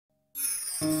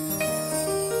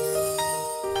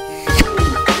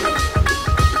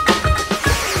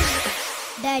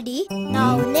Daddy,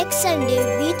 ನಾವು next Sunday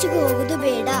ಬೀಚ್ಗೆ ಹೋಗುದು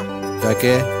ಬೇಡ.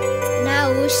 ಯಾಕೆ?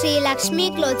 ನಾವು ಶ್ರೀ ಲಕ್ಷ್ಮಿ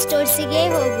ಕ್ಲೋತ್ ಸ್ಟೋರ್ಸಿಗೆ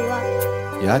ಹೋಗುವ.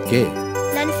 ಯಾಕೆ?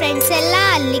 ನನ್ನ ಫ್ರೆಂಡ್ಸ್ ಎಲ್ಲ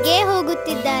ಅಲ್ಲಿಗೆ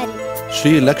ಹೋಗುತ್ತಿದ್ದಾರೆ.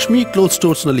 ಶ್ರೀ ಲಕ್ಷ್ಮಿ ಕ್ಲೋತ್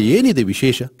ಸ್ಟೋರ್ಸ್ ನಲ್ಲಿ ಏನಿದೆ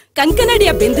ವಿಶೇಷ?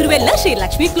 ಕಂಕನಾಡಿಯ ಬೆಂದೂರುವೆಲ್ಲ ಶ್ರೀ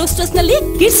ಲಕ್ಷ್ಮಿ ಕ್ಲೋತ್ ಸ್ಟೋರ್ಸ್ ನಲ್ಲಿ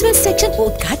ಕಿಡ್ಸ್ವೇರ್ ಸೆಕ್ಷನ್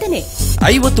ಉದ್ಘಾಟನೆ.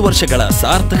 50 ವರ್ಷಗಳ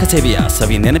ಸಾರ್ಥಕ ಸೇವೆಯ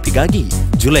ಸವಿ ನೆನಪಿಗಾಗಿ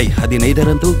July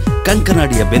 15ರಂದು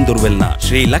ಕಂಕನಾಡಿಯ ಬೆಂದೂರುವೆಲ್ನ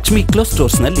Shri Lakshmi cloth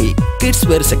stores ನಲ್ಲಿ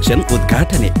ಕಿಡ್ಸ್ವೇರ್ ಸೆಕ್ಷನ್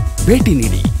ಉದ್ಘಾಟನೆ. ಭೇಟಿ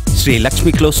ನೀಡಿ. Shri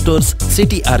Lakshmi cloth stores,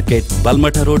 city ಆರ್ಕೆಟ್,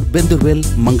 Balmatta road, Bendurwell,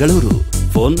 Mangaluru.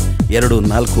 Phone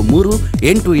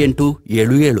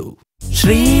 24388877.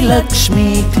 Shri Lakshmi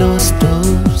cloth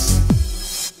stores.